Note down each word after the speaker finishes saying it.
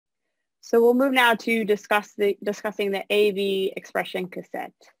So we'll move now to discussing the AAV Expression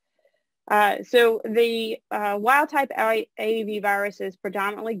Cassette. So the wild-type AAV virus is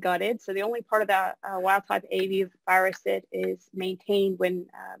predominantly gutted. So the only part of the wild-type AAV virus that is maintained when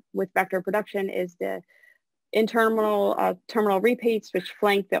with vector production is the internal terminal repeats, which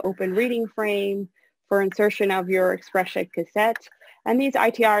flank the open reading frame for insertion of your expression cassette. And these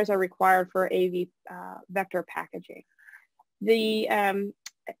ITRs are required for AAV vector packaging. The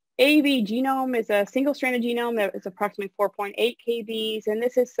AAV genome is a single-stranded genome that is approximately 4.8 kbs, and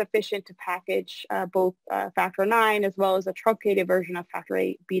this is sufficient to package both factor 9 as well as a truncated version of factor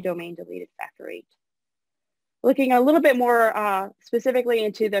 8, B-domain deleted factor 8. Looking a little bit more specifically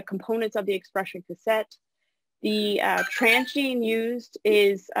into the components of the expression cassette, the transgene used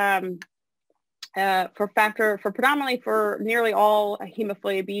is predominantly for nearly all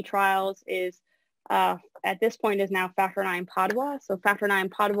hemophilia B trials is at this point is now factor 9 padua. So factor 9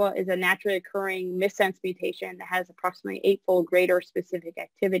 padua is a naturally occurring missense mutation that has approximately 8-fold greater specific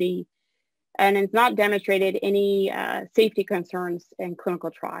activity, and it's not demonstrated any safety concerns in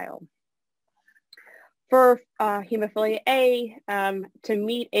clinical trial. For hemophilia A, to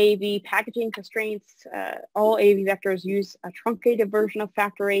meet AAV packaging constraints, all AAV vectors use a truncated version of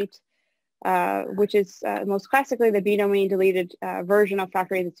factor 8, which is most classically the B-domain deleted version of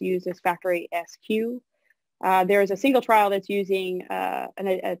factor 8 that's used as factor 8 SQ. There is a single trial that's using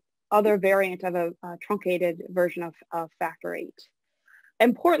an other variant of a truncated version of factor 8.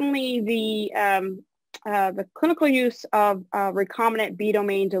 Importantly, the clinical use of recombinant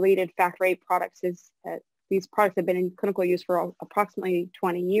B-domain deleted factor 8 products is, these products have been in clinical use for approximately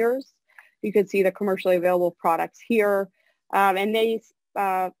 20 years. You can see the commercially available products here. And these,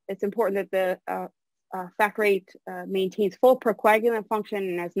 it's important that the factor 8 maintains full procoagulant function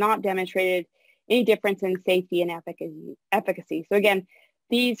and has not demonstrated any difference in safety and efficacy. So again,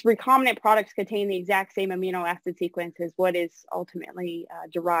 these recombinant products contain the exact same amino acid sequence as what is ultimately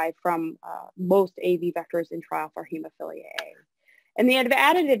derived from most AAV vectors in trial for hemophilia A. And the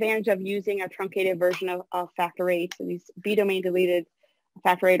added advantage of using a truncated version of factor 8, so these B-domain deleted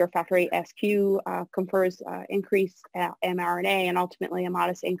factor 8 or factor 8 SQ confers increased mRNA and ultimately a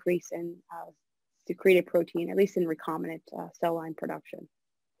modest increase in secreted protein, at least in recombinant cell line production.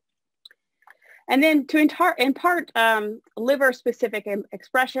 And then to impart liver-specific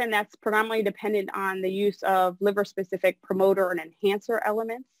expression, that's predominantly dependent on the use of liver-specific promoter and enhancer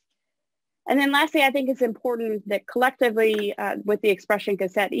elements. And then lastly, I think it's important that collectively with the expression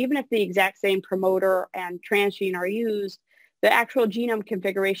cassette, even if the exact same promoter and transgene are used, the actual genome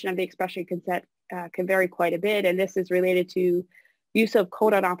configuration of the expression cassette can vary quite a bit. And this is related to use of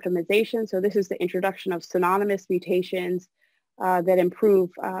codon optimization. So this is the introduction of synonymous mutations that improve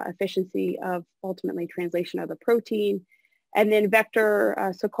efficiency of ultimately translation of the protein. And then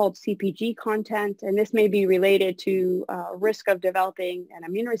vector so-called CPG content, and this may be related to risk of developing an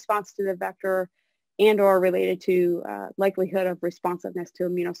immune response to the vector and or related to likelihood of responsiveness to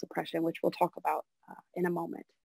immunosuppression, which we'll talk about in a moment.